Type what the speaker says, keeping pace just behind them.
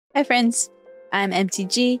Hi friends, I'm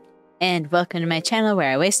MTG, and welcome to my channel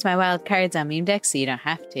where I waste my wild cards on meme decks so you don't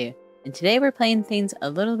have to. And today we're playing things a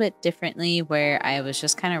little bit differently, where I was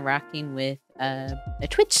just kind of rocking with a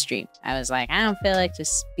Twitch stream. I was like, I don't feel like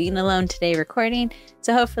just being alone today recording,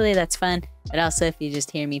 so hopefully that's fun. But also if you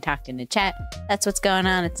just hear me talking to chat, that's what's going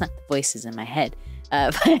on. It's not the voices in my head.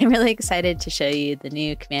 But I'm really excited to show you the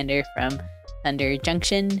new commander from Thunder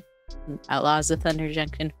Junction, Outlaws of Thunder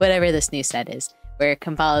Junction, whatever this new set is, where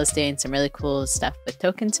Kambal is doing some really cool stuff with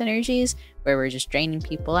token synergies, where we're just draining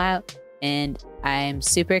people out. And I'm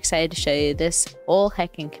super excited to show you this whole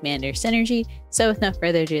heckin' commander synergy. So with no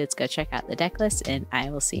further ado, let's go check out the deck list, and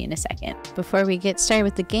I will see you in a second. Before we get started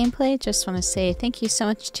with the gameplay, just want to say thank you so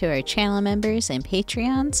much to our channel members and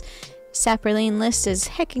Patreons. Saproline list is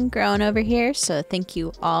heckin' growing over here, so thank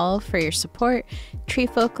you all for your support.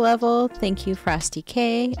 Treefolk level, thank you Frosty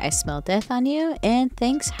K, I smell death on you, and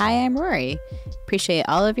thanks Hi I'm Rory. Appreciate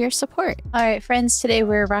all of your support. Alright friends, today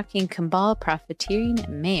we're rocking Kambal Profiteering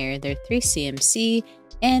Mayor. They're 3 CMC,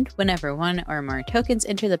 and whenever one or more tokens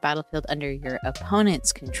enter the battlefield under your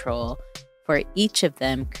opponent's control, for each of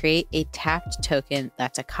them, create a tapped token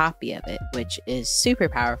that's a copy of it, which is super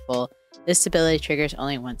powerful. This ability triggers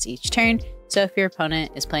only once each turn, so if your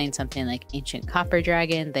opponent is playing something like Ancient Copper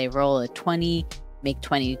Dragon, they roll a 20, make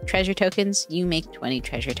 20 treasure tokens, you make 20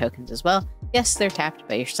 treasure tokens as well. Yes, they're tapped,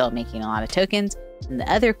 but you're still making a lot of tokens. And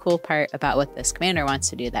the other cool part about what this commander wants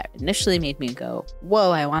to do that initially made me go,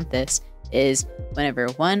 whoa, I want this, is whenever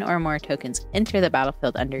one or more tokens enter the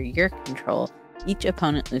battlefield under your control, each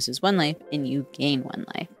opponent loses 1 life and you gain 1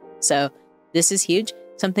 life. So this is huge.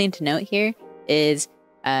 Something to note here is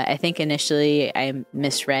I think initially I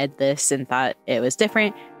misread this and thought it was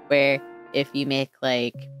different, where if you make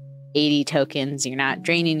like 80 tokens, you're not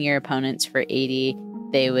draining your opponents for 80.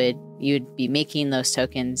 You'd be making those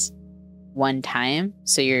tokens one time.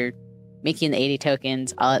 So you're making the 80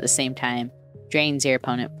 tokens all at the same time, drains your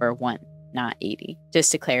opponent for 1, not 80.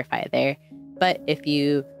 Just to clarify there. But if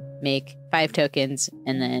you make 5 tokens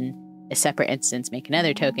and then a separate instance make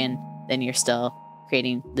another token, then you're still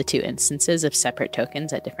creating the 2 instances of separate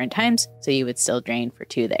tokens at different times, so you would still drain for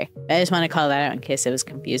 2 there. I just want to call that out in case it was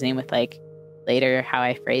confusing with like later how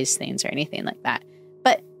I phrase things or anything like that.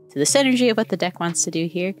 But to the synergy of what the deck wants to do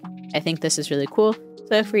here, I think this is really cool.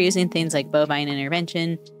 So if we're using things like Bovine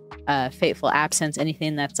Intervention, Fateful Absence,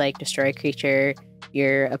 anything that's like destroy a creature,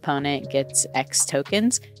 your opponent gets X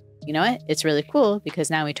tokens, you know what? It's really cool because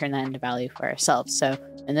now we turn that into value for ourselves. So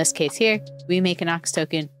in this case here, we make an Ox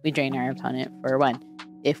token, we drain our opponent for 1.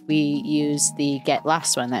 If we use the Get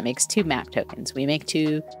Lost one, that makes 2 map tokens. We make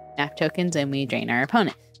 2 map tokens and we drain our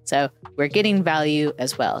opponent. So we're getting value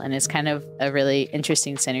as well, and it's kind of a really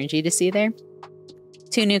interesting synergy to see there.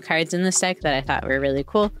 2 new cards in this deck that I thought were really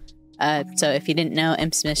cool. So if you didn't know,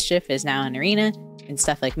 Imp's Mischief is now in Arena, and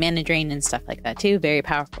stuff like Mana Drain and stuff like that too. Very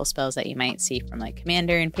powerful spells that you might see from like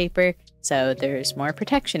Commander and Paper. So there's more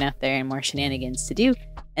protection out there and more shenanigans to do.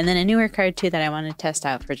 And then a newer card too that I want to test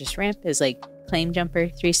out for just ramp is like Claim Jumper,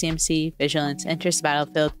 3 CMC, Vigilance, enters the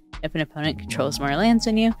battlefield. If an opponent controls more lands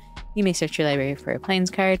than you, you may search your library for a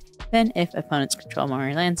Plains card. Then if opponents control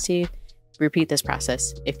more lands to you, repeat this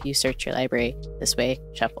process. If you search your library this way,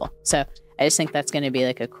 shuffle. So I just think that's going to be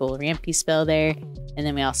like a cool rampy spell there. And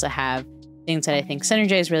then we also have things that I think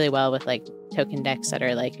synergize really well with like token decks that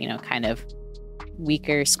are like, you know, kind of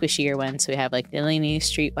weaker, squishier ones. So we have like Delaney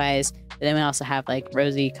Streetwise, but then we also have like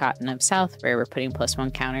Rosie Cotton of South, where we're putting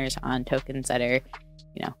 +1 counters on tokens that are,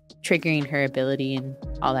 you know, triggering her ability and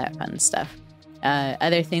all that fun stuff.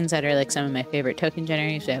 Other things that are like some of my favorite token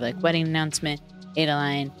generators, we have like Wedding Announcement,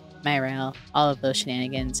 Adaline, Myrel, all of those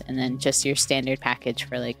shenanigans, and then just your standard package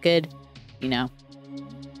for like good, you know,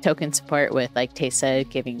 token support with like Teysa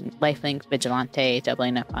giving lifelink, Vigilante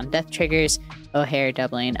doubling up on death triggers, O'Hare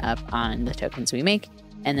doubling up on the tokens we make,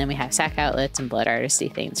 and then we have sack outlets and blood artistry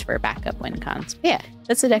things for backup win cons. But yeah,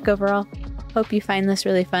 that's the deck overall. Hope you find this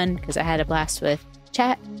really fun because I had a blast with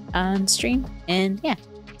chat on stream, and yeah,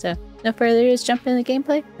 so no further ado, just jump in the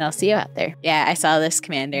gameplay and I'll see you out there. Yeah, I saw this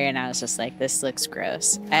commander and I was just like, this looks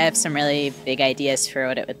gross. I have some really big ideas for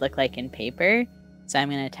what it would look like in Paper, so I'm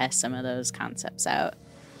going to test some of those concepts out.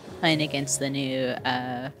 Playing against the new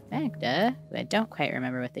Magda, who I don't quite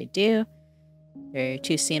remember what they do. They're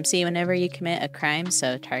 2 CMC whenever you commit a crime,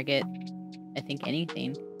 so target, I think,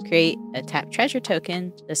 anything. Create a tap treasure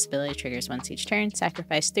token. This ability triggers once each turn.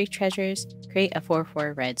 Sacrifice 3 treasures. Create a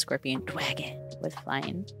 4/4 red scorpion dragon with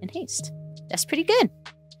flying and haste. That's pretty good.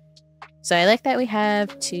 So I like that we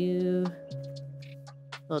have 2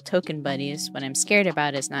 little token buddies. What I'm scared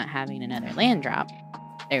about is not having another land drop.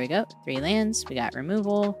 There we go. 3 lands. We got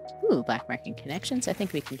removal. Ooh, black market connections. I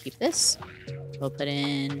think we can keep this. We'll put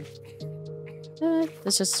in...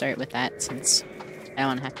 let's just start with that since I don't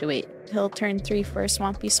want to have to wait till turn 3 for a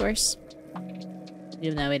swampy source.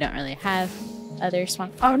 Even though we don't really have other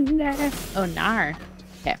swamp... Oh, no! Oh, nar.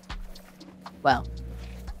 Okay. Well.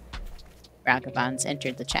 Ragavons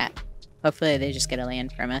entered the chat. Hopefully they just get a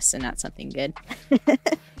land from us and not something good.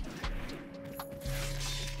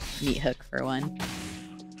 Meat hook for 1.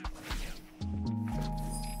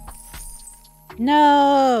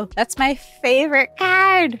 No! That's my favorite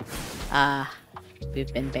card! Ah,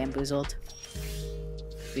 we've been bamboozled.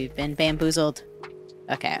 We've been bamboozled.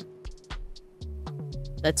 Okay.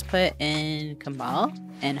 Let's put in Kambal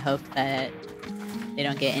and hope that they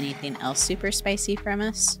don't get anything else super spicy from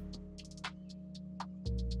us.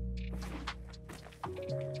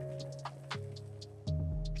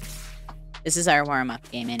 This is our warm-up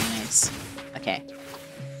game anyways. Okay.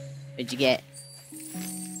 What'd you get?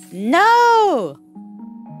 No!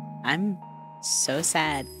 I'm so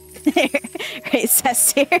sad. Right,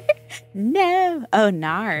 Sessir? No! Oh,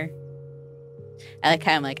 nar. I like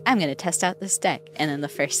how I'm like, I'm gonna test out this deck. And then the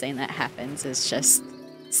first thing that happens is just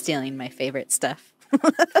stealing my favorite stuff.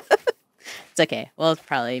 It's okay. We'll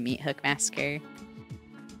probably Meat Hook Massacre.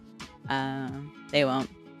 They won't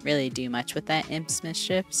really do much with that Imp's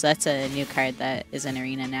Mischief. So that's a new card that is in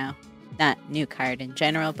Arena now. Not new card in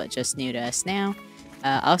general, but just new to us now.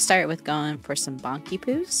 I'll start with going for some Bonky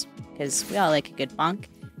Poos, because we all like a good bonk.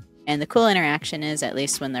 And the cool interaction is, at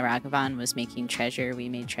least when the Ragavan was making treasure, we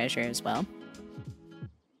made treasure as well.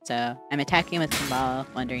 So I'm attacking with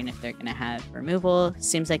Kambal, wondering if they're going to have removal.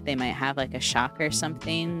 Seems like they might have like a shock or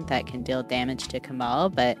something that can deal damage to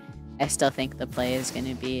Kambal, but I still think the play is going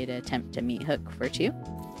to be to attempt to Meat Hook for 2.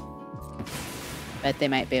 But they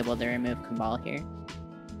might be able to remove Kambal here,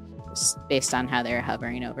 just based on how they were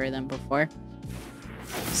hovering over them before.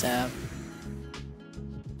 So,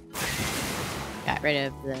 got rid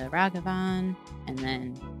of the Ragavan, and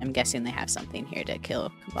then I'm guessing they have something here to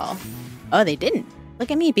kill Kambal. Oh, they didn't!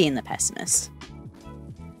 Look at me being the pessimist.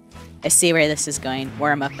 I see where this is going.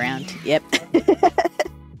 Warm up round. Yep.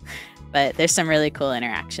 But there's some really cool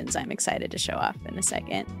interactions I'm excited to show off in a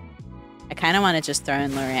second. I kind of want to just throw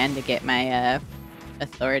in Loran to get my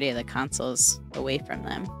authority of the consoles away from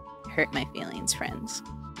them. Hurt my feelings, friends.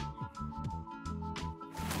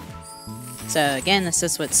 So again, this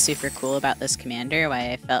is what's super cool about this commander,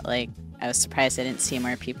 why I felt like I was surprised I didn't see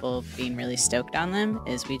more people being really stoked on them,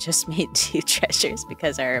 is we just made 2 treasures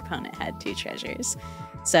because our opponent had 2 treasures.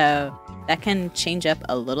 So that can change up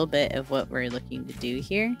a little bit of what we're looking to do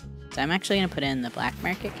here. So I'm actually going to put in the black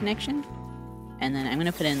market connection, and then I'm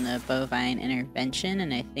going to put in the bovine intervention,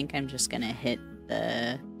 and I think I'm just going to hit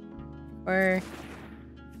the... Or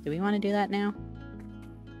do we want to do that now?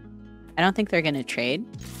 I don't think they're going to trade,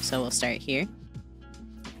 so we'll start here.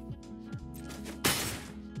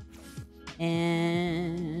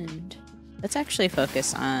 And let's actually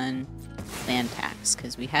focus on land taps,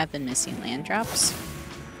 because we have been missing land drops.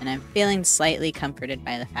 And I'm feeling slightly comforted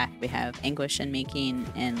by the fact we have Anguish and Making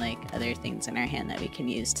and like other things in our hand that we can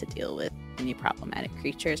use to deal with any problematic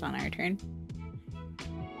creatures on our turn.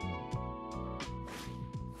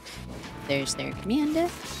 There's their commander.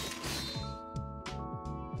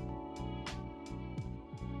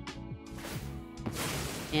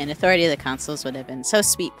 And Authority of the Consuls would have been so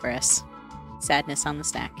sweet for us. Sadness on the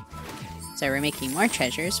stack. So we're making more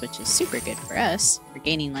treasures, which is super good for us. We're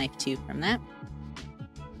gaining life 2 from that.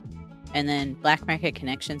 And then Black Market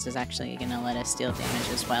Connections is actually going to let us deal damage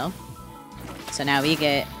as well. So now we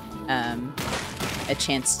get a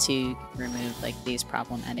chance to remove like these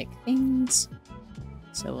problematic things.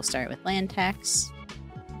 So we'll start with land tax.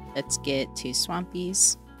 Let's get 2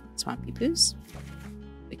 Swampies. Swampy Poos.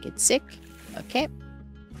 Wicked Sick. Okay.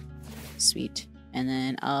 Sweet. And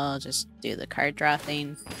then I'll just do the card draw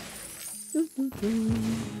thing.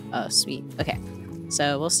 Oh, sweet. Okay.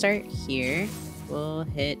 So we'll start here. We'll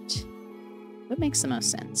hit... What makes the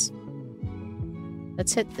most sense?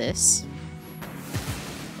 Let's hit this.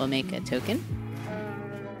 We'll make a token.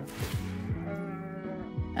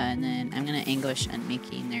 And then I'm going to Anguish on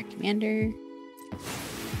making their commander.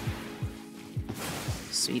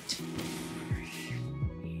 Sweet.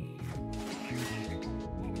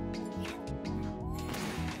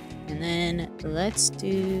 And then let's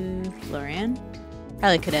do Loran.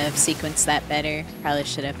 Probably could have sequenced that better. Probably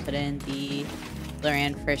should have put in the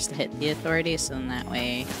Loran first to hit the authority, so then that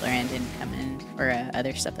way Loran didn't come in, or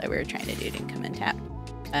other stuff that we were trying to do didn't come in tapped.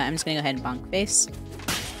 I'm just going to go ahead and bonk face.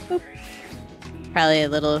 Boop. Probably a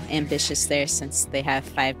little ambitious there since they have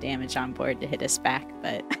 5 damage on board to hit us back,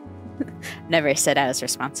 but Never said I was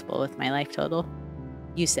responsible with my life total.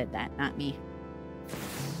 You said that, not me.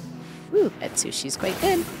 Ooh, that sushi's quite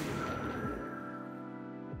good.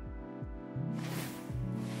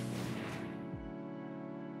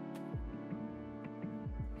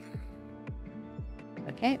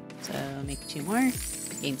 Okay, so make 2 more.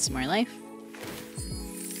 Gain some more life.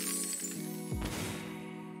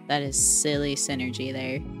 That is silly synergy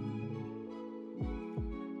there.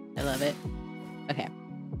 I love it. Okay.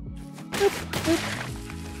 Boop, boop.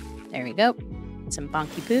 There we go. Some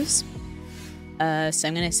bonky poos. So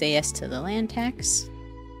I'm gonna say yes to the land tax.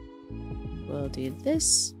 We'll do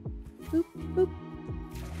this. Boop, boop.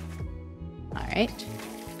 Alright.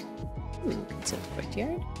 Ooh, it's a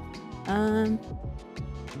courtyard.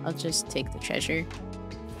 I'll just take the treasure.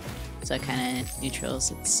 So it kind of neutrals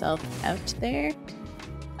itself out there.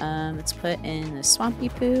 Let's put in the swampy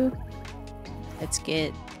poo. Let's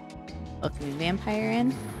get welcoming vampire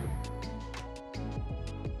in.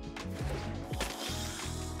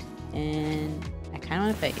 And I kind of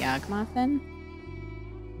want to put Yawgmoth in.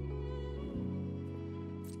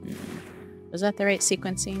 Was that the right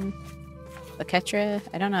sequencing? Oketra?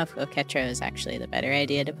 I don't know if Oketra is actually the better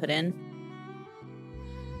idea to put in.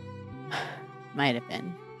 Might have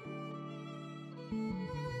been.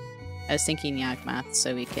 I was thinking Yawgmoth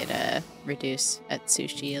so we could reduce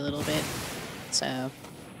Atsushi a little bit. So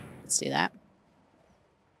let's do that.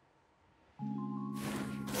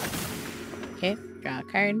 Okay, draw a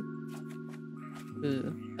card.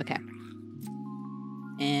 Ooh, okay.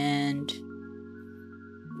 And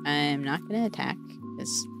I'm not going to attack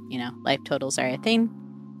because, you know, life totals are a thing.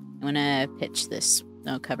 I'm going to pitch this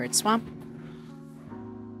snow-covered swamp.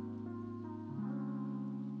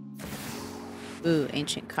 Ooh,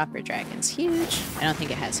 ancient copper dragon's huge. I don't think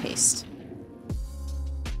it has haste.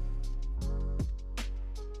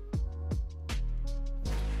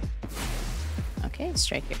 Okay,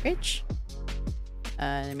 strike it rich.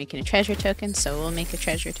 They're making a treasure token, so we'll make a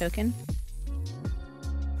treasure token.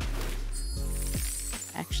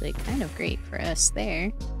 Actually, kind of great for us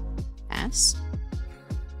there. Pass.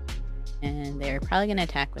 And they're probably going to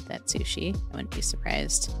attack with that sushi. I wouldn't be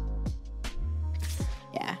surprised.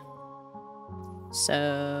 Yeah.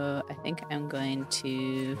 So I think I'm going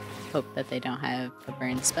to hope that they don't have a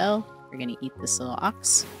burn spell. We're going to eat this little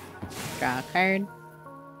ox. Draw a card.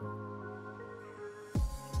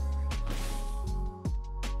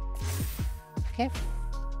 Okay.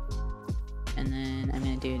 And then I'm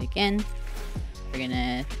going to do it again. We're going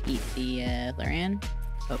to eat the Loran.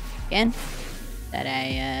 Hope again that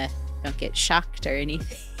I don't get shocked or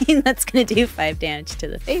anything. That's going to do 5 damage to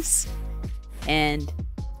the face. And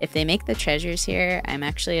if they make the treasures here, I'm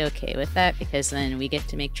actually okay with that because then we get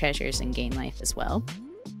to make treasures and gain life as well.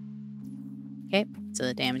 Okay, so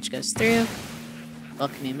the damage goes through.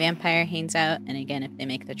 Welcoming Vampire hangs out, and again, if they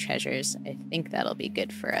make the treasures, I think that'll be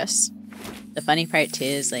good for us. The funny part too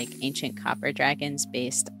is like ancient copper dragons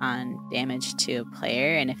based on damage to a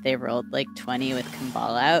player, and if they rolled like 20 with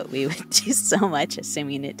Kambal out, we would do so much,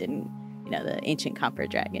 assuming it didn't, you know, the ancient copper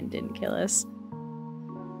dragon didn't kill us.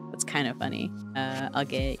 It's kind of funny. I'll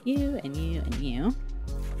get you and you and you.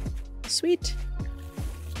 Sweet.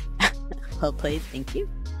 Well played, thank you.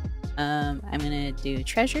 I'm gonna do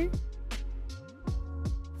treasure.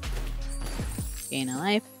 Gain a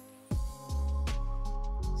life.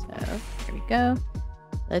 So here we go.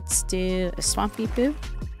 Let's do a swampy poo.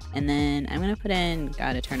 And then I'm gonna put in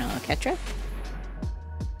God Eternal Oketra.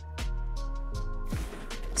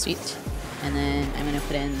 Sweet. And then I'm gonna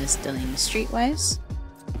put in this Delaney Streetwise.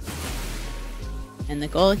 And the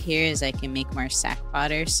goal here is I can make more sack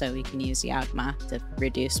fodder so we can use Yawgmoth to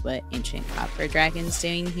reduce what Ancient Copper Dragon's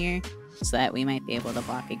doing here, so that we might be able to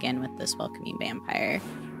block again with this Welcoming Vampire.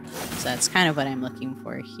 So that's kind of what I'm looking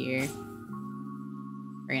for here.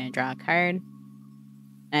 We're going to draw a card.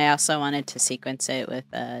 I also wanted to sequence it with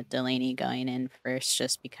Delaney going in first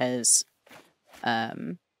just because...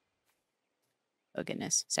 oh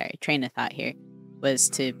goodness, sorry, train of thought here. Was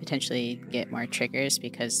to potentially get more triggers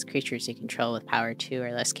because creatures you control with power 2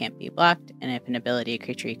 or less can't be blocked, and if an ability a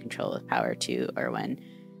creature you control with power 2 or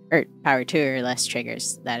power 2 or less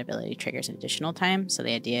triggers, that ability triggers an additional time. So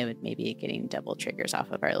the idea would maybe getting double triggers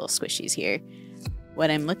off of our little squishies here.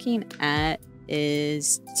 What I'm looking at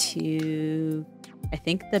is to, I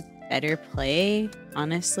think the better play,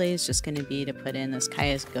 honestly, is just going to be to put in this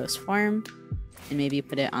Kaya's Ghost form and maybe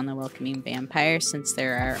put it on the Welcoming Vampire since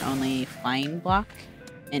there are only flying block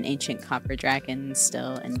and Ancient Copper Dragon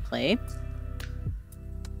still in play.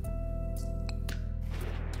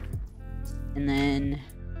 And then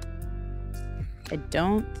I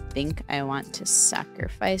don't think I want to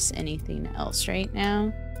sacrifice anything else right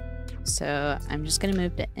now. So I'm just going to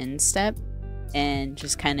move to end step and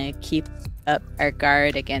just kind of keep up our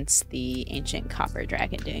guard against the ancient copper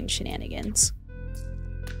dragon doing shenanigans.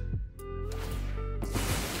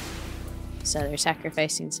 So they're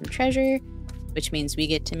sacrificing some treasure, which means we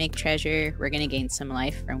get to make treasure. We're going to gain some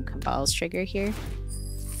life from Kambal's trigger here.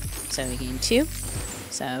 So we gain 2.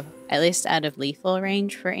 So at least out of lethal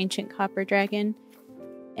range for ancient copper dragon.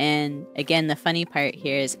 And again, the funny part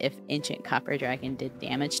here is if ancient copper dragon did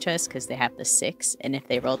damage to us, because they have the 6, and if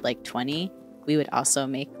they rolled like 20, we would also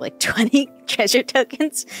make like 20 treasure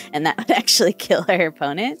tokens, and that would actually kill our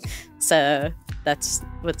opponent. So that's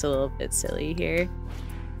what's a little bit silly here.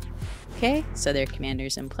 Okay, so their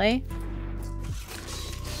commander's in play.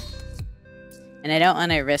 And I don't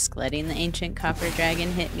want to risk letting the ancient copper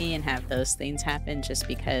dragon hit me and have those things happen, just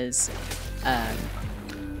because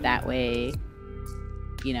that way,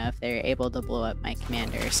 you know, if they're able to blow up my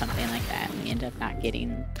commander or something like that, and we end up not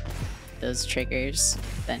getting those triggers,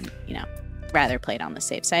 then, you know, rather play it on the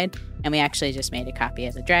safe side. And we actually just made a copy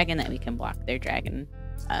of the dragon that we can block their dragon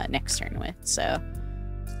next turn with. So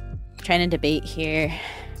trying to debate here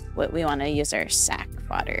what we want to use our sack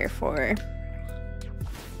fodder for.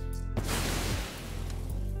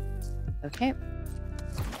 Okay.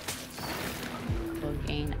 We'll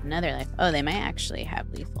gain another life. Oh, they might actually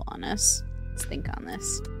have lethal on us. Let's think on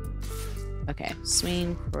this. Okay,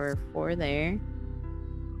 swing for 4 there.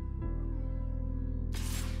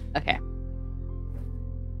 Okay.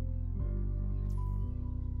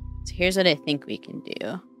 So here's what I think we can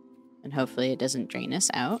do. And hopefully it doesn't drain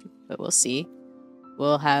us out, but we'll see.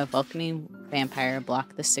 We'll have Welcoming Vampire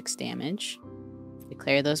block the 6 damage.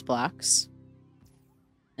 Declare those blocks.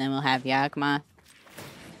 Then we'll have Yawgmoth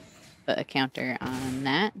put a counter on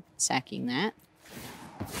that, sacking that.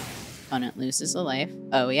 Opponent loses a life.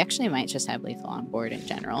 Oh, we actually might just have lethal on board in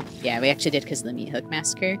general. Yeah, we actually did because of the Meat Hook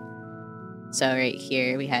Massacre. So right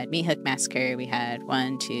here we had Meat Hook Massacre. We had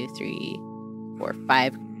 1, 2, 3, 4,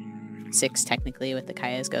 5, 6 technically with the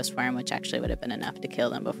Kaya's Ghost Farm, which actually would have been enough to kill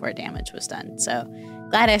them before damage was done. So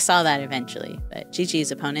glad I saw that eventually. But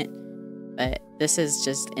GG's opponent. But this is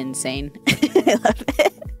just insane. I love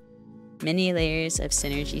it. Many layers of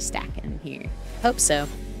synergy stacking here. Hope so.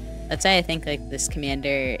 That's why I think like this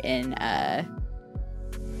commander in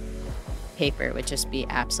paper would just be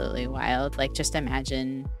absolutely wild. Like just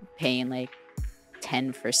imagine paying like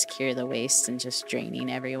 10 for Secure the Waste and just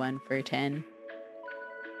draining everyone for 10.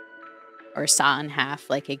 Or saw in half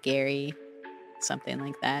like a Gary. Something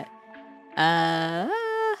like that.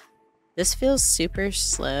 This feels super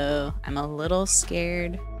slow. I'm a little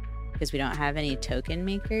scared because we don't have any token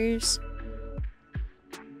makers.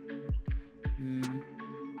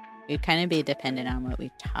 We'd kind of be dependent on what we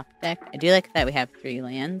top deck. I do like that we have 3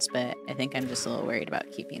 lands, but I think I'm just a little worried about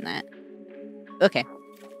keeping that. Okay,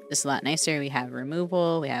 this is a lot nicer. We have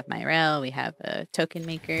removal, we have Myrel, we have a token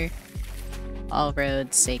maker. All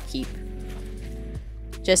roads say keep.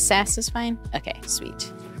 Just Sass is fine? Okay,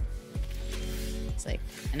 sweet. It's like,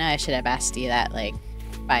 I know I should have asked you that like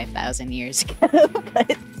 5,000 years ago,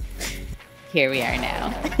 but here we are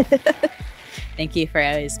now. Thank you for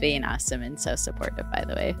always being awesome and so supportive, by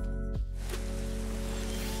the way.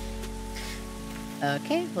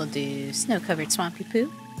 Okay, we'll do Snow-Covered Swampy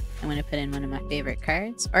Poo. I'm going to put in one of my favorite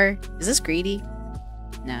cards. Or, is this greedy?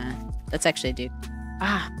 Nah, let's actually do...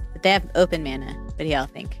 Ah, but they have open mana. What do y'all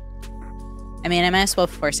think? I mean, I might as well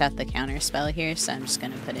force out the counter spell here, so I'm just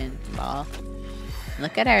going to put in Ball.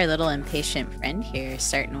 Look at our little impatient friend here,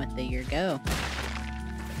 starting with the Your Go.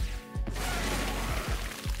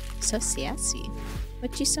 So sassy.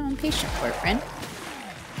 What you so impatient for, friend?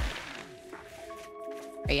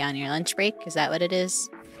 Are you on your lunch break? Is that what it is?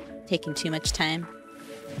 Taking too much time?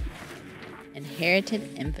 Inherited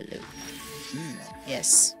envelope.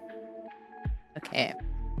 Yes. Okay.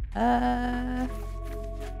 What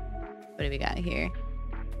do we got here?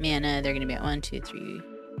 Mana, they're gonna be at 1, 2, 3.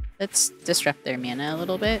 Let's disrupt their mana a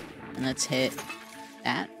little bit. And let's hit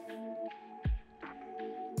that.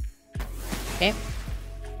 Okay.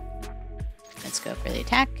 Let's go for the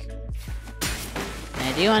attack. And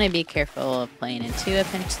I do want to be careful of playing into a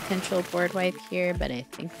potential board wipe here, but I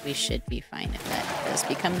think we should be fine if that does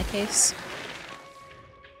become the case.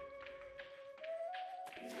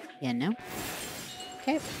 Yeah, no?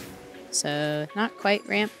 Okay. So, not quite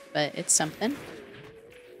ramp, but it's something.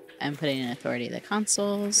 I'm putting in Authority of the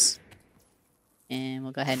Consuls. And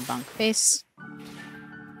we'll go ahead and bonk face.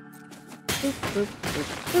 Boop, boop,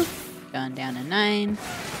 boop, boop. Going down to 9.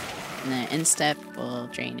 And then instep will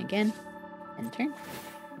drain again. End turn.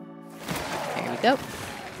 There we go.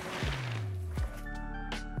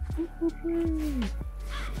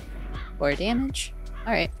 4 damage.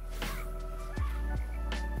 Alright.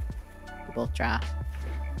 We both draw.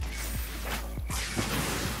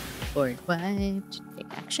 Board wiped.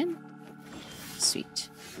 Take action. Sweet.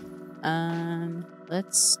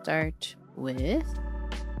 Let's start with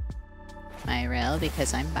my rail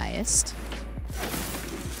because I'm biased.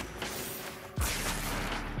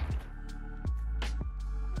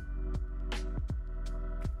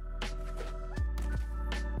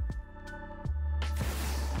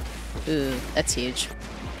 Ooh, that's huge.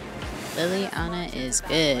 Liliana is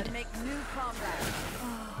good.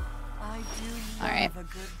 Alright.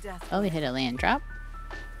 Well, we hit a land drop.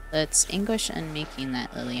 Let's Anguish Unmaking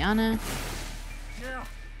that Liliana.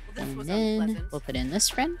 And then we'll put in this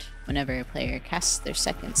friend whenever a player casts their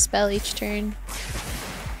second spell each turn.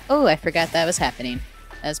 Oh, I forgot that was happening.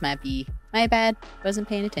 That was my bad. Wasn't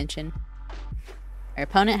paying attention. Our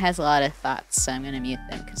opponent has a lot of thoughts, so I'm going to mute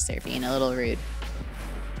them because they're being a little rude.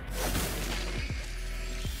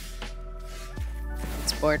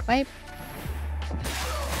 Let's board wipe.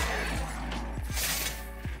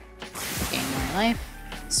 Gain more life.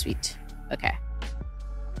 Sweet. Okay.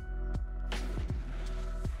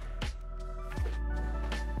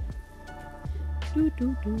 Their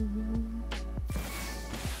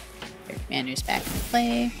commander's back in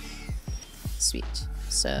play. Sweet.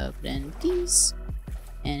 So put in these.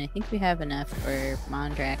 And I think we have enough for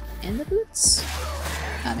Mondrak and the boots.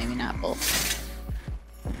 Oh, maybe not both.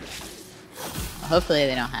 Well, hopefully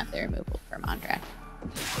they don't have the removal for Mondrak.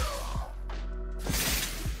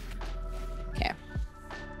 Okay.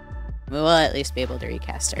 We will at least be able to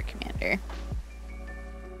recast our commander.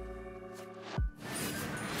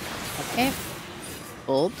 Okay.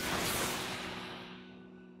 Bold.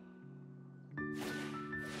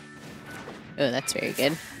 Oh, that's very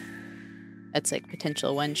good. That's like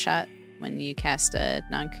potential one-shot when you cast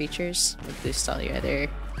non-creatures. Would boost all your other...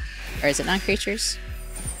 Or is it non-creatures?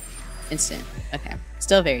 Instant. Okay.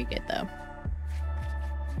 Still very good, though.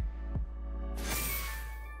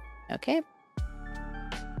 Okay.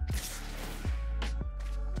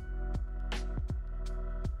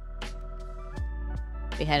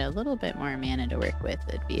 If we had a little bit more mana to work with,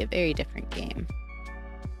 it'd be a very different game.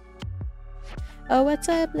 Oh, what's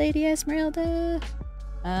up, Lady Esmeralda?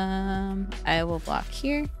 I will block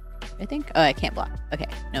here, I think. Oh, I can't block. Okay,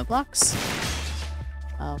 no blocks.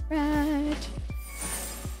 Alright.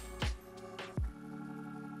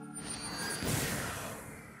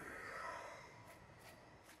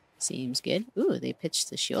 Seems good. Ooh, they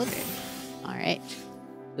pitched the shoulder. Alright.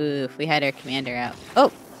 Ooh, if we had our commander out.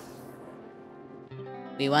 Oh!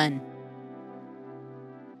 We won.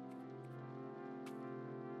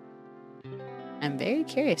 I'm very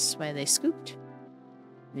curious why they scooped.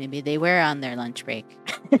 Maybe they were on their lunch break.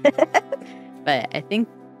 But I think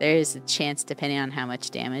there's a chance, depending on how much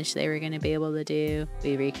damage they were going to be able to do.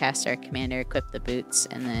 We recast our commander, equipped the boots,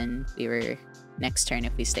 and then we were, next turn,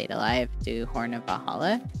 if we stayed alive, do Horn of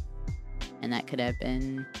Valhalla. And that could have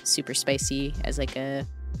been super spicy as like a,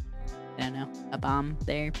 I don't know, a bomb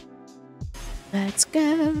there. Let's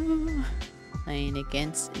go! Playing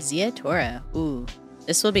against Ziatora. Ooh.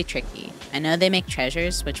 This will be tricky. I know they make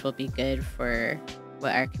treasures, which will be good for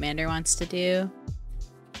what our commander wants to do.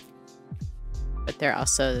 But they're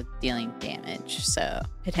also dealing damage, so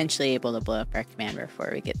potentially able to blow up our commander before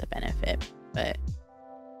we get the benefit. But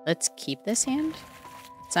let's keep this hand.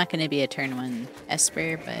 It's not going to be a turn 1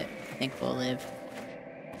 Esper, but I think we'll live.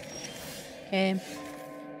 Okay.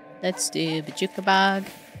 Let's do Bajuka Bog.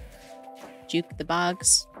 Juke the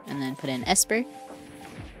Bogs, and then put in Esper.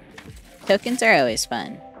 Tokens are always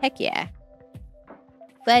fun. Heck yeah.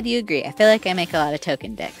 Glad you agree. I feel like I make a lot of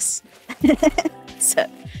token decks. So,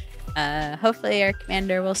 hopefully our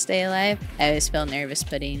commander will stay alive. I always feel nervous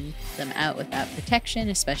putting them out without protection,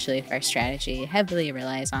 especially if our strategy heavily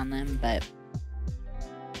relies on them, but,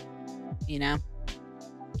 you know,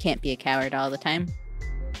 can't be a coward all the time.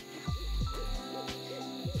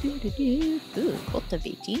 Ooh,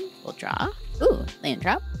 Cultivating. We'll draw. Ooh, land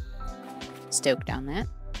drop. Stoked on that.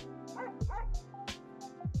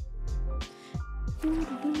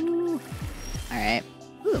 Alright.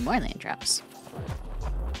 Ooh, more land drops.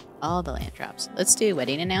 All the land drops. Let's do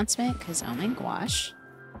Wedding Announcement, because oh my gosh.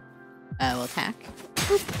 We'll attack.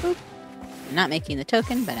 Boop, boop. I'm not making the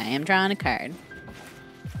token, but I am drawing a card.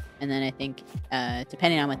 And then I think,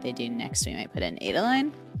 depending on what they do next, we might put in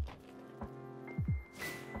Adeline.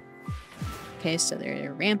 Okay, so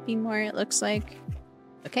they're ramping more, it looks like.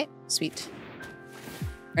 Okay, sweet.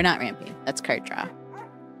 Or not ramping. That's card draw.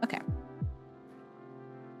 Okay.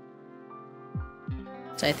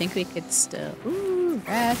 So I think we could still... Ooh,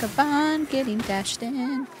 Vagabond getting dashed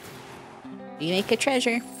in. We make a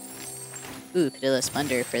treasure. Ooh, Pitiless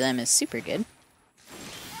Plunder for them is super good.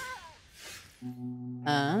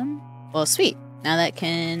 Well, sweet. Now that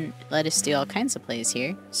can let us do all kinds of plays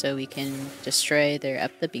here. So we can destroy their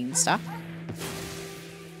up the beanstalk.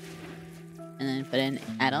 And then put in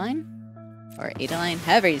Adeline. Or Adeline,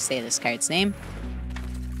 however you say this card's name.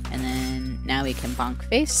 And then now we can bonk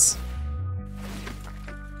face.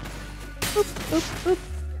 Boop, boop, boop.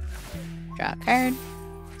 Draw a card.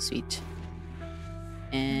 Sweet.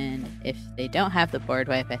 And if they don't have the board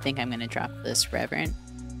wipe, I think I'm going to drop this Reverend.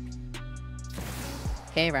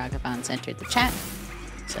 Okay, Ragavon's entered the chat.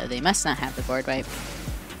 So they must not have the board wipe.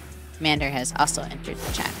 Commander has also entered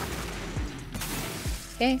the chat.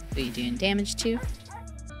 Okay, who are you doing damage to?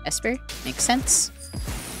 Esper, makes sense.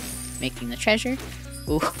 Making the treasure.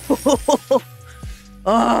 Ooh.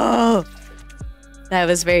 Oh! That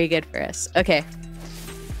was very good for us. Okay.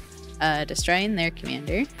 Destroying their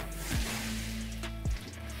commander.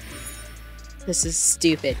 This is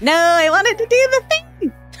stupid. No, I wanted to do the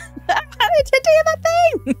thing! I wanted to do the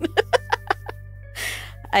thing!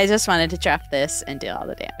 I just wanted to drop this and do all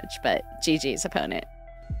the damage, but GG's opponent.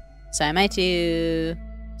 So I might do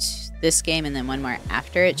this game and then one more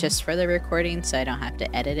after it just for the recording so I don't have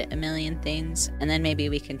to edit it a million things. And then maybe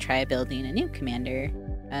we can try building a new commander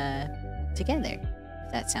together.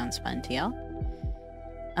 If that sounds fun to y'all.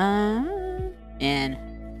 And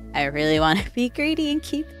I really want to be greedy and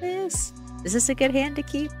keep this. Is this a good hand to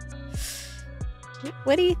keep?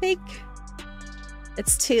 What do you think?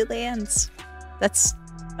 It's 2 lands. That's,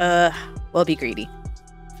 we'll be greedy.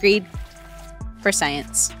 Greed for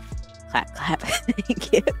science. Clap, clap.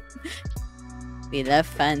 Thank you. We love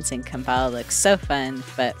funds and Kambal looks so fun,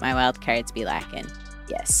 but my wild cards be lacking.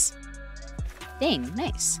 Yes. Dang,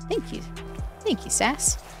 nice. Thank you. Thank you,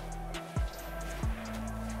 Sass.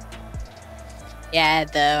 Yeah,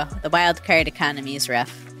 the wild card economy is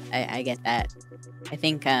rough. I get that. I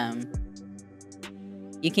think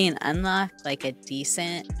you can unlock like a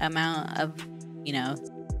decent amount of, you know,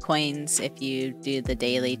 coins if you do the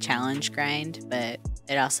daily challenge grind, but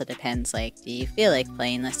it also depends, like, do you feel like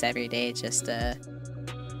playing this every day just to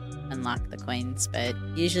unlock the coins? But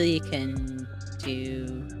usually you can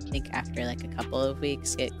do, I think after like a couple of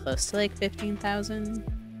weeks, get close to like 15,000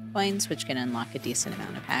 coins, which can unlock a decent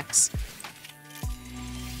amount of packs.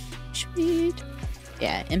 Sweet.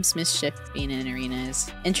 Yeah, Imp's Mischief being in arena is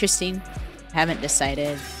interesting. I haven't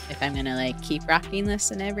decided if I'm gonna like keep rocking this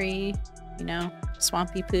in every, you know,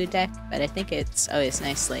 Swampy Poo deck, but I think it's always a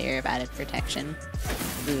nice layer of added protection.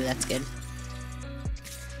 Ooh, that's good.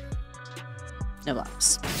 No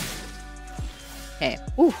blocks. Okay.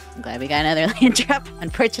 Ooh, I'm glad we got another land drop.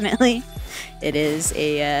 Unfortunately, it is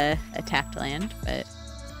a tapped land, but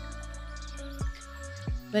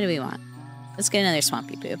what do we want? Let's get another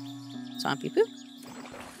Swampy Poo. Swampy Poo.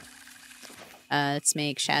 Let's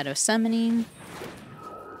make Shadow Summoning.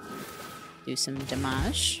 Do some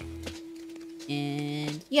damage.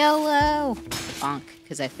 And YOLO! Bonk,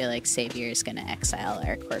 because I feel like Savior is going to exile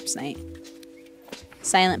our Corpse Knight.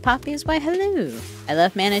 Silent Poppies, why hello! I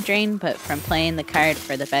love Mana Drain, but from playing the card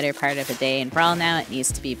for the better part of a day in Brawl now, it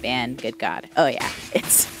needs to be banned, good god. Oh yeah,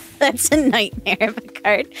 that's a nightmare of a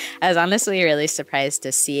card. I was honestly really surprised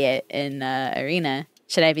to see it in Arena.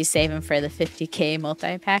 Should I be saving for the 50k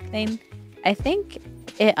multi-pack thing? I think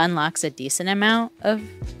it unlocks a decent amount of,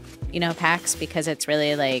 you know, packs, because it's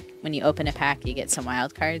really like when you open a pack you get some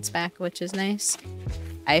wild cards back, which is nice.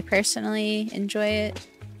 I personally enjoy it.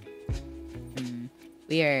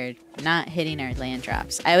 We are not hitting our land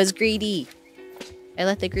drops. I was greedy. I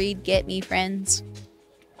let the greed get me, friends.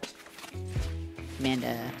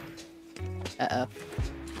 Amanda. Uh-oh.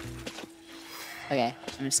 Okay,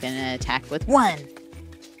 I'm just gonna attack with 1.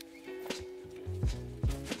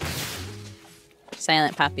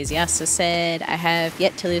 Silent Poppies, he also said, I have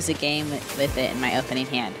yet to lose a game with it in my opening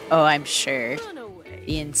hand. Oh, I'm sure.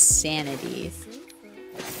 The insanity.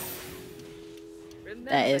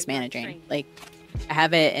 That is Mana Drain. Like, I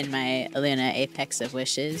have it in my Aluna Apex of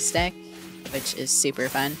Wishes deck, which is super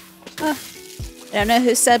fun. Oh, I don't know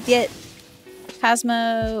who subbed yet.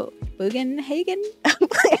 Cosmo Bugenhagen? I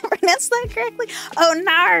pronounced that correctly? Oh,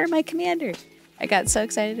 Nar, my commander. I got so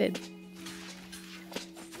excited.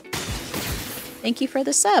 Thank you for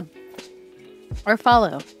the sub. Or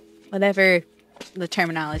follow. Whatever the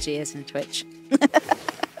terminology is in Twitch.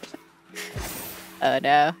 Oh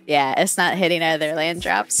no. Yeah, it's not hitting either land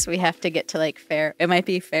drops. We have to get to like it might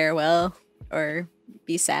be farewell or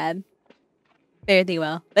be sad. Fare thee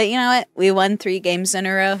well. But you know what? We won 3 games in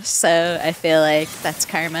a row, so I feel like that's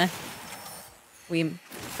karma.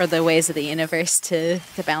 For the ways of the universe to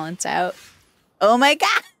balance out. Oh my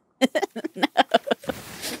god! No.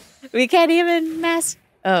 We can't even mass.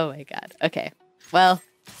 Oh my god. Okay. Well,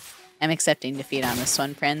 I'm accepting defeat on this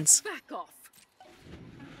one, friends. Back off.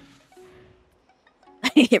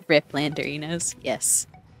 Rip land arenas. Yes.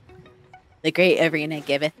 The great arena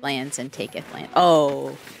giveth lands and taketh land.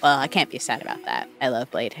 Oh, well, I can't be sad about that. I love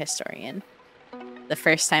Blade Historian. The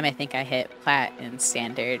first time I think I hit Plat in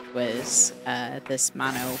Standard was this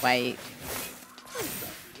mono-white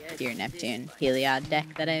Dear Neptune Heliod deck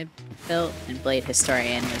that I built, and Blade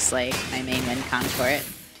Historian was like my main win con for it.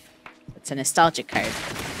 It's a nostalgic card.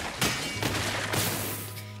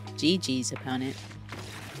 GG's, opponent.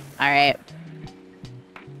 Alright.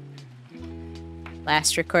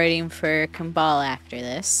 Last recording for Kambal after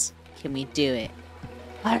this. Can we do it?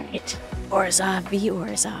 Alright. Orzhov v.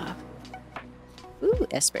 Orzhov. Ooh,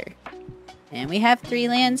 Esper. And we have 3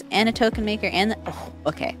 lands and a token maker and the... Oh,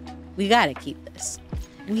 okay. We gotta keep this.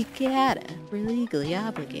 We gotta. We're legally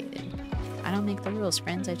obligated. I don't make the rules,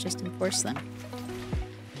 friends. I just enforce them.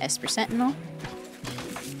 Esper Sentinel.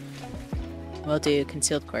 We'll do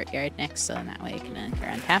Concealed Courtyard next, so that way it can enter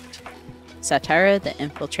untapped. Satara, the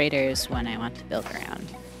Infiltrator, is one I want to build around.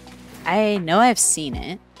 I know I've seen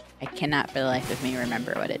it. I cannot for the life of me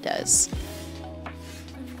remember what it does.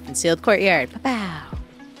 Concealed Courtyard. Pa-pow!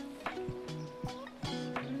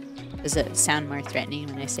 Does it sound more threatening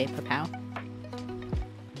when I say pa-pow?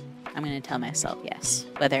 I'm gonna tell myself yes,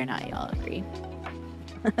 whether or not y'all agree.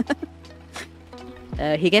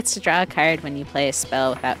 He gets to draw a card when you play a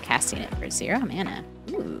spell without casting it for 0 mana.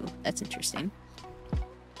 Ooh, that's interesting.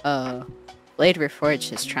 Oh, Blade Reforged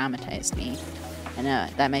has traumatized me. I know,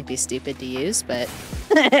 that might be stupid to use, but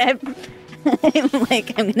I'm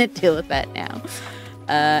gonna deal with that now.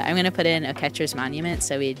 I'm gonna put in a Catcher's Monument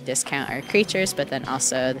so we discount our creatures, but then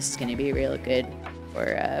also this is gonna be real good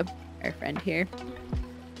for our friend here.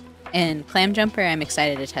 And Clam Jumper, I'm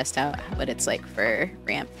excited to test out what it's like for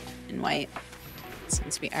ramp in white.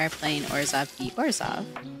 Since we are playing Orzhov v. Orzhov,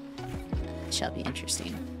 it shall be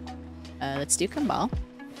interesting. Let's do Kambal.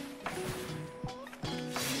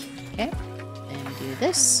 Okay, and do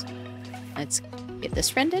this. Let's get this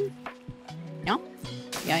friend in. No.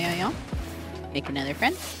 Yeah. Make another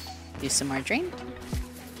friend. Do some more drain.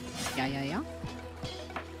 Yeah.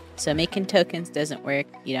 So making tokens doesn't work.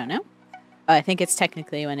 You don't know? Oh, I think it's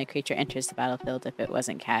technically when a creature enters the battlefield if it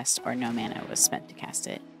wasn't cast or no mana was spent to cast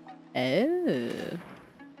it. Oh.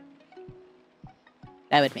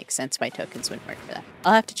 That would make sense why tokens wouldn't work for that.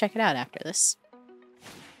 I'll have to check it out after this.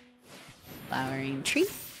 Flowering Tree.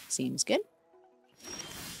 Seems good.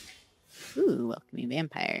 Ooh, Welcoming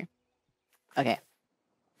Vampire. Okay.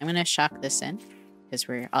 I'm gonna shock this in, because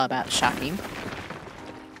we're all about shocking.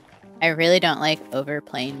 I really don't like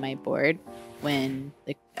overplaying my board when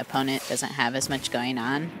the opponent doesn't have as much going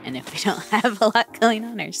on, and if we don't have a lot going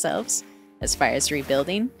on ourselves as far as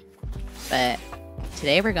rebuilding. But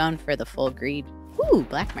today we're going for the full greed. Ooh,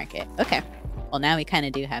 Black Market. Okay. Well, now we kind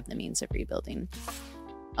of do have the means of rebuilding.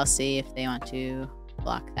 I'll see if they want to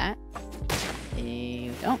block that.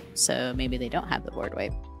 They don't, so maybe they don't have the board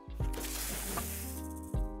wipe.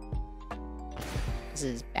 This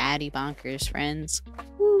is baddie bonkers, friends.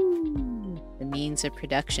 Woo! The means of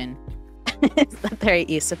production. Is that the right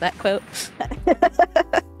use of that quote?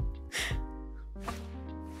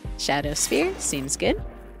 Shadow Sphere seems good.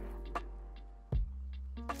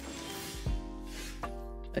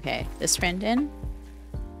 Okay, this friend in.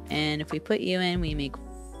 And if we put you in, we make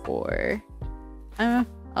 4. I don't know.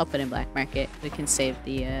 I'll put in Black Market. We can save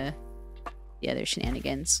the other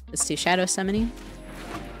shenanigans. Let's do Shadow Summoning.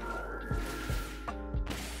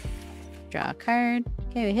 Draw a card.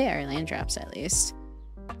 Okay, we hit our land drops at least.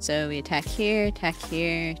 So we attack here, attack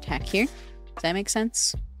here, attack here. Does that make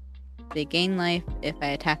sense? They gain life if I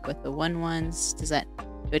attack with the 1/1s. Does that...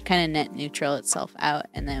 It would kind of net neutral itself out,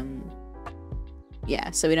 and then...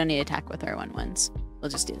 Yeah, so we don't need to attack with our 1/1s. We'll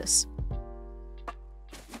just do this.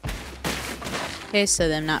 Okay, so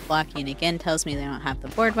them not blocking again tells me they don't have the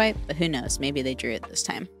board wipe, but who knows? Maybe they drew it this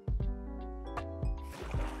time.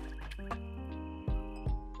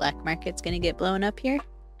 Black Market's gonna get blown up here.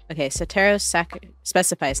 Okay, so Tarot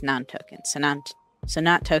specifies non-tokens, so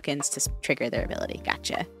not tokens to trigger their ability.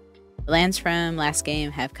 Gotcha. The lands from last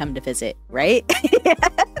game have come to visit, right?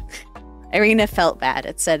 Irina felt bad.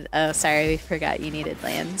 It said, oh, sorry, we forgot you needed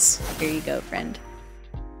lands. Here you go, friend.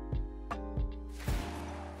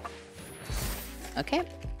 Okay.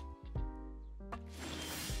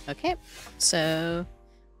 Okay, so...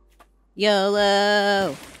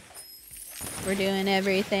 YOLO! We're doing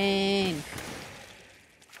everything!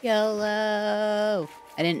 YOLO!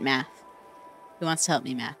 I didn't math. Who wants to help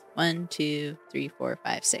me math? 1, 2, 3, 4,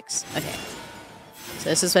 5, 6. Okay. So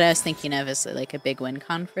this is what I was thinking of as like a big win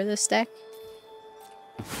con for this deck.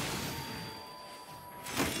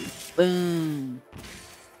 Boom.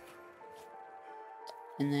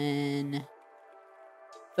 And then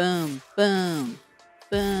boom, boom,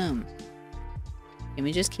 boom. Can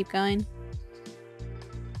we just keep going?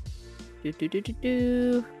 Do.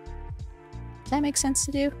 Does that make sense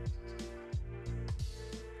to do?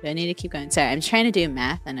 Do I need to keep going? Sorry, I'm trying to do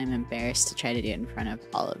math and I'm embarrassed to try to do it in front of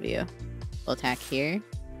all of you. We'll attack here.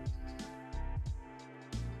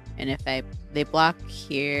 And if they block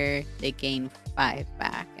here, they gain 5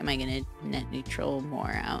 back. Am I gonna net neutral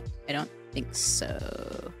more out? I don't think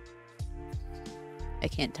so. I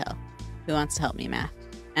can't tell. Who wants to help me math?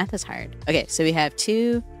 Math is hard. Okay, so we have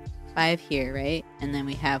 2, 5 here, right? And then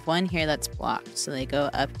we have 1 here that's blocked. So they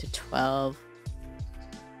go up to 12.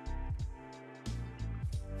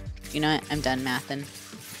 You know what? I'm done mathing.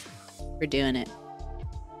 We're doing it.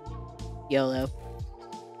 YOLO.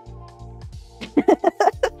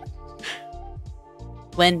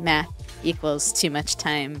 When math equals too much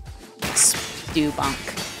time, do bonk.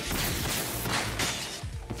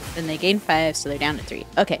 Then they gain 5, so they're down to 3.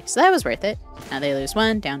 Okay, so that was worth it. Now they lose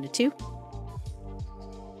 1, down to 2.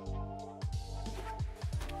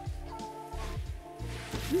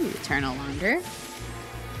 Ooh, Eternal Wander.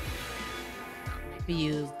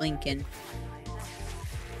 You, Lincoln.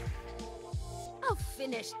 I'll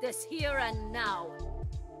finish this here and now.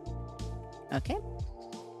 Okay.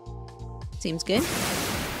 Seems good.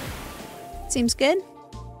 Seems good.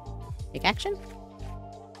 Take action.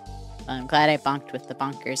 Well, I'm glad I bonked with the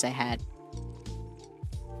bonkers I had.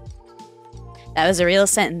 That was a real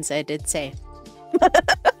sentence I did say.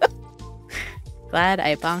 Glad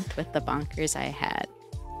I bonked with the bonkers I had.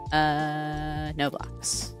 No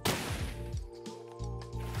blocks.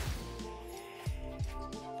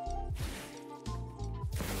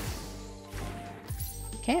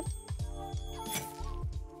 Okay.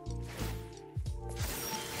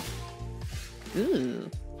 Ooh.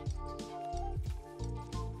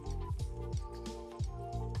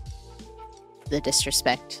 The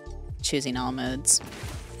disrespect. Choosing all modes.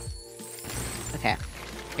 Okay.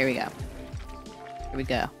 Here we go. Here we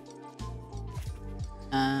go.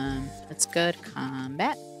 Let's go to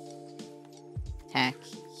combat. Attack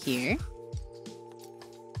here.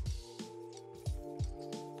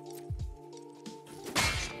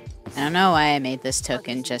 I don't know why I made this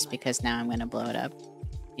token just because now I'm going to blow it up.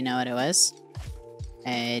 You know what it was?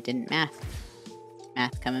 I didn't math.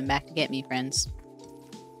 Math coming back to get me, friends.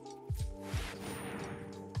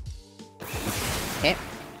 Okay.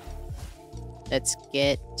 Let's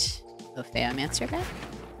get Opheomancer back.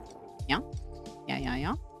 Yeah.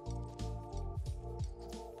 Yeah.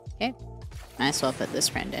 Okay. Might as well put this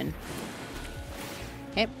friend in.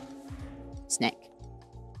 Okay. Snake.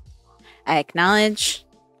 I acknowledge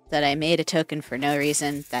that I made a token for no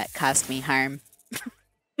reason that caused me harm.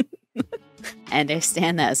 I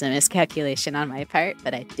understand that was a miscalculation on my part,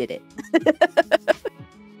 but I did it.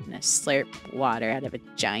 I'm gonna slurp water out of a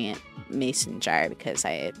giant mason jar because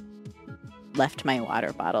I left my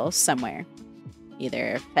water bottle somewhere.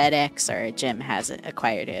 Either FedEx or a gym has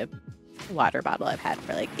acquired a water bottle I've had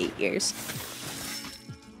for like 8 years.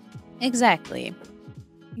 Exactly.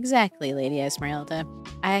 Exactly, Lady Esmeralda.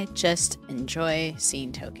 I just enjoy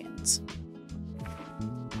seeing tokens.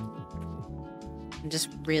 I'm just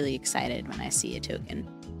really excited when I see a token.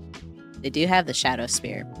 They do have the Shadow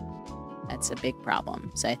Spear. That's a big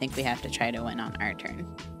problem, so I think we have to try to win on our turn.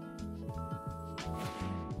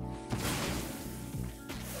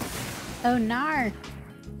 Oh, nar!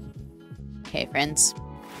 Okay, friends.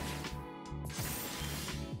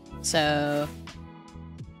 So,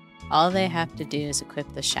 all they have to do is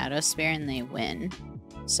equip the Shadow Spear and they win.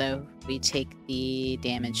 So, we take the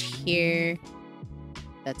damage here.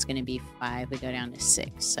 That's going to be 5. We go down to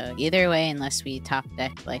 6. So, either way, unless we top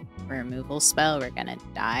deck like a removal spell, we're going to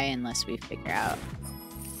die unless we figure out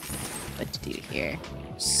what to do here.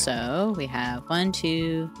 So, we have 1,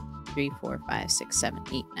 2, 3, 4, 5, 6, 7,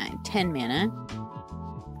 8, 9, 10 mana.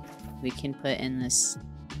 We can put in this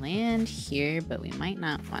land here, but we might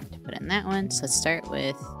not want to put in that one. So let's start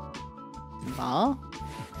with Kambal.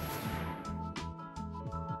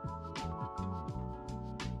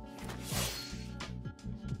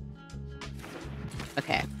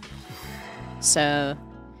 Okay. So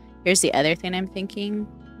here's the other thing I'm thinking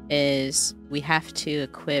is we have to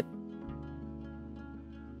equip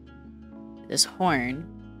this horn.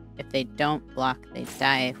 If they don't block, they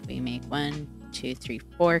die. If we make 1, 2, 3,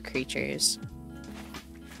 4 creatures,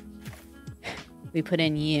 we put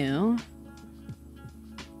in you.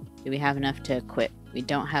 Do we have enough to equip? We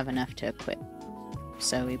don't have enough to equip.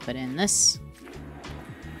 So we put in this.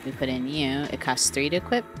 We put in you. It costs 3 to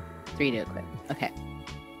equip. 3 to equip. Okay.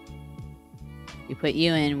 We put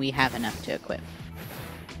you in, we have enough to equip.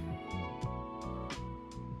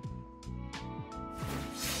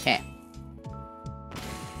 Okay.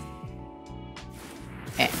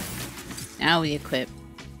 Okay. Now we equip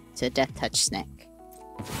to Death Touch Snake.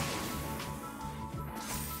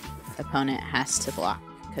 Opponent has to block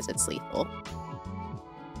because it's lethal.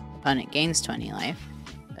 Opponent gains 20 life.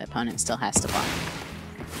 The opponent still has to block.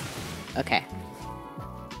 Okay.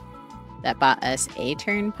 That bought us a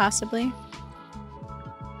turn, possibly.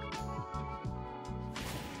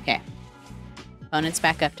 Okay. Opponent's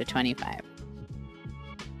back up to 25.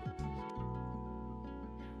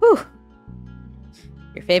 Whew!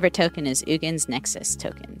 Your favorite token is Ugin's Nexus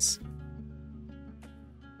tokens.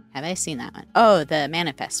 Have I seen that one? Oh, the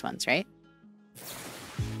manifest ones, right?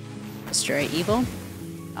 Destroy evil?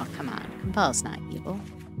 Oh, come on. Kambal's not evil.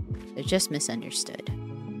 They're just misunderstood.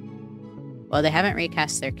 Well, they haven't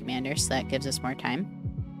recast their commander, so that gives us more time.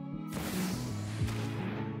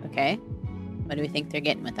 Okay. What do we think they're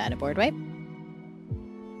getting with that? A board wipe?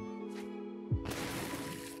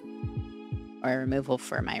 Or a removal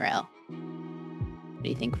for Myrel? What do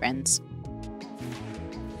you think, friends?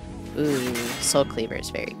 Ooh, Soul Cleaver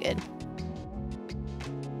is very good.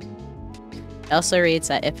 It also reads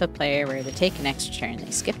that if a player were to take an extra turn,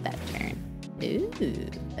 they skip that turn. Ooh,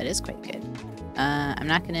 that is quite good. I'm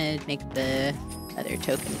not gonna make the other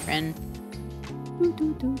token friend.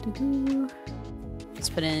 Let's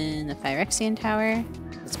put in the Phyrexian Tower.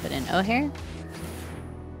 Let's put in O'Hare.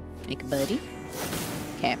 Make a buddy.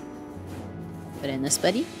 Okay. Put in this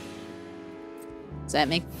buddy. Does that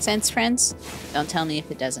make sense, friends? Don't tell me if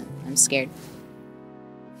it doesn't. I'm scared.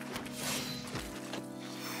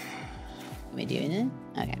 Am I doing it?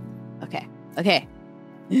 Okay. Okay. Okay.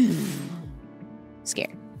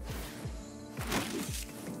 Scared.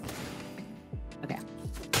 Okay.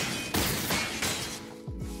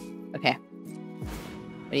 Okay.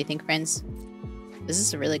 What do you think, friends? This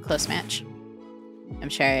is a really close match. I'm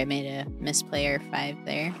sure I made a misplayer 5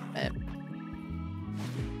 there, but...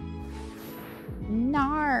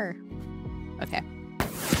 Nar! Okay.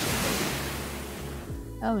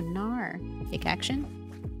 Oh, Nar. Take action?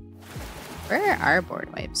 Where are our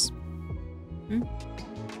board wipes? Hmm?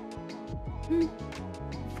 Hmm.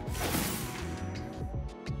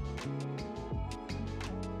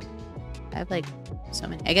 I have like so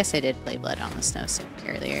many. I guess I did play Blood on the Snow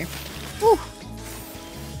earlier. Woo!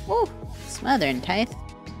 Woo! Smothering Tithe.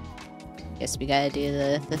 Guess we gotta do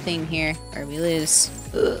the thing here, or we lose.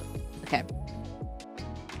 Ugh. Okay.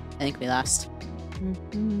 I think we lost.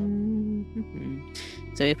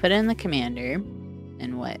 So we put in the commander,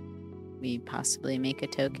 and what? We possibly make a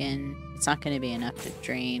token. It's not going to be enough to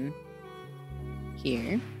drain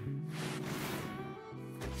here.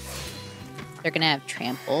 They're going to have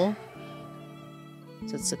trample.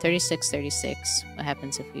 So it's a 36-36. What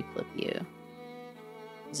happens if we flip you?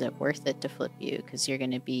 Is it worth it to flip you? Because you're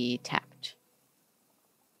going to be tapped.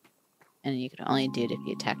 And you can only do it if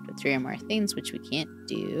you attacked with 3 or more things, which we can't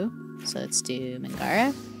do. So let's do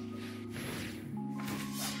Mangara.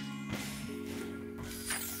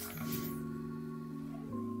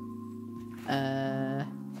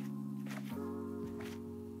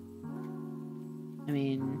 I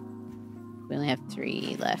mean, we only have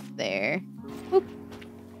 3 left there. Whoop.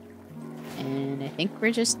 And I think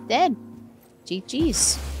we're just dead.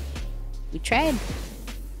 GG's. We tried.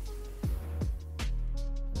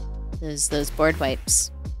 Those board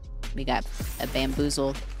wipes. We got a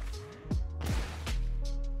bamboozled.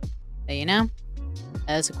 But you know,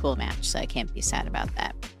 that was a cool match, so I can't be sad about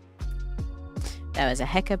that. That was a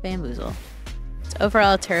heck of bamboozle. It's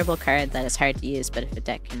overall a terrible card that is hard to use, but if a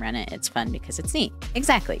deck can run it, it's fun because it's neat.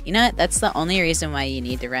 Exactly. You know what? That's the only reason why you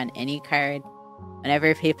need to run any card.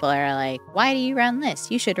 Whenever people are like, why do you run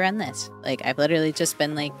this? You should run this. Like, I've literally just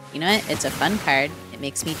been like, you know what? It's a fun card. It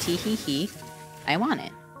makes me tee-hee-hee. I want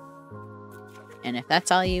it. And if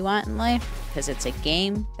that's all you want in life, because it's a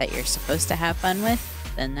game that you're supposed to have fun with,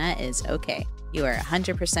 then that is okay. You are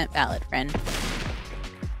 100% valid, friend.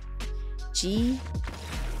 G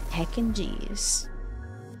heckin' G's.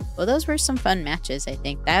 Well, those were some fun matches, I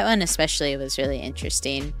think. That one especially was really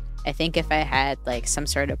interesting. I think if I had like some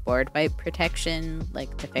sort of board wipe protection,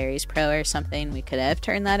 like the Fairies Pro or something, we could have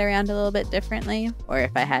turned that around a little bit differently. Or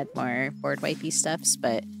if I had more board wipey stuffs,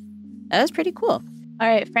 but that was pretty cool. All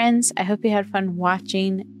right, friends, I hope you had fun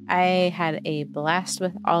watching. I had a blast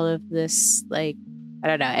with all of this. Like, I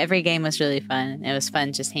don't know, every game was really fun. It was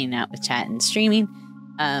fun just hanging out with chat and streaming.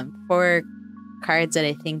 For cards that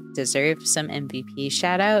I think deserve some MVP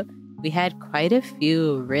shout out, we had quite a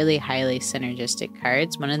few really highly synergistic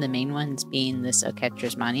cards. One of the main ones being this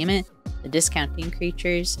Oketra's Monument. the discounting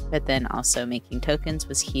creatures, but then also making tokens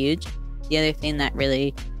was huge. The other thing that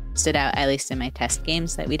really stood out, at least in my test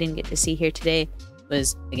games that we didn't get to see here today,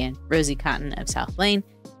 was, again, Rosie Cotton of South Lane.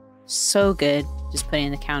 So good, just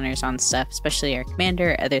putting the counters on stuff, especially our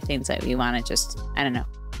commander, other things that we want to just, I don't know,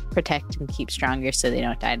 protect and keep stronger so they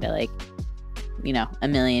don't die to, like, you know, a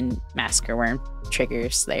million Massacre Worm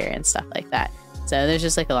triggers there and stuff like that. So there's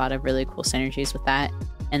just like a lot of really cool synergies with that.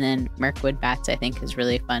 And then Mirkwood Bats, I think, is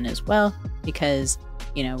really fun as well because,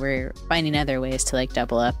 you know, we're finding other ways to like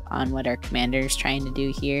double up on what our commander is trying to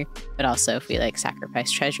do here. But also if we like sacrifice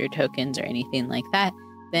treasure tokens or anything like that,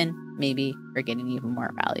 then maybe we're getting even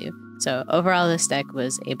more value. So overall, this deck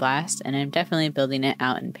was a blast, and I'm definitely building it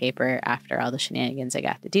out in paper after all the shenanigans I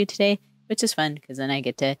got to do today, which is fun because then I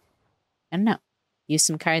get to, I don't know, use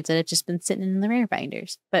some cards that have just been sitting in the rare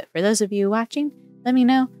binders. But for those of you watching, let me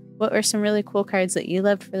know what were some really cool cards that you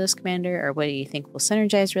loved for this commander, or what do you think will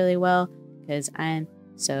synergize really well, because I'm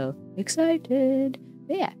so excited.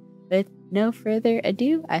 But yeah, with no further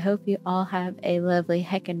ado, I hope you all have a lovely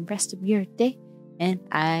heckin' rest of your day, and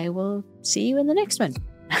I will see you in the next one.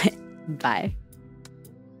 Bye.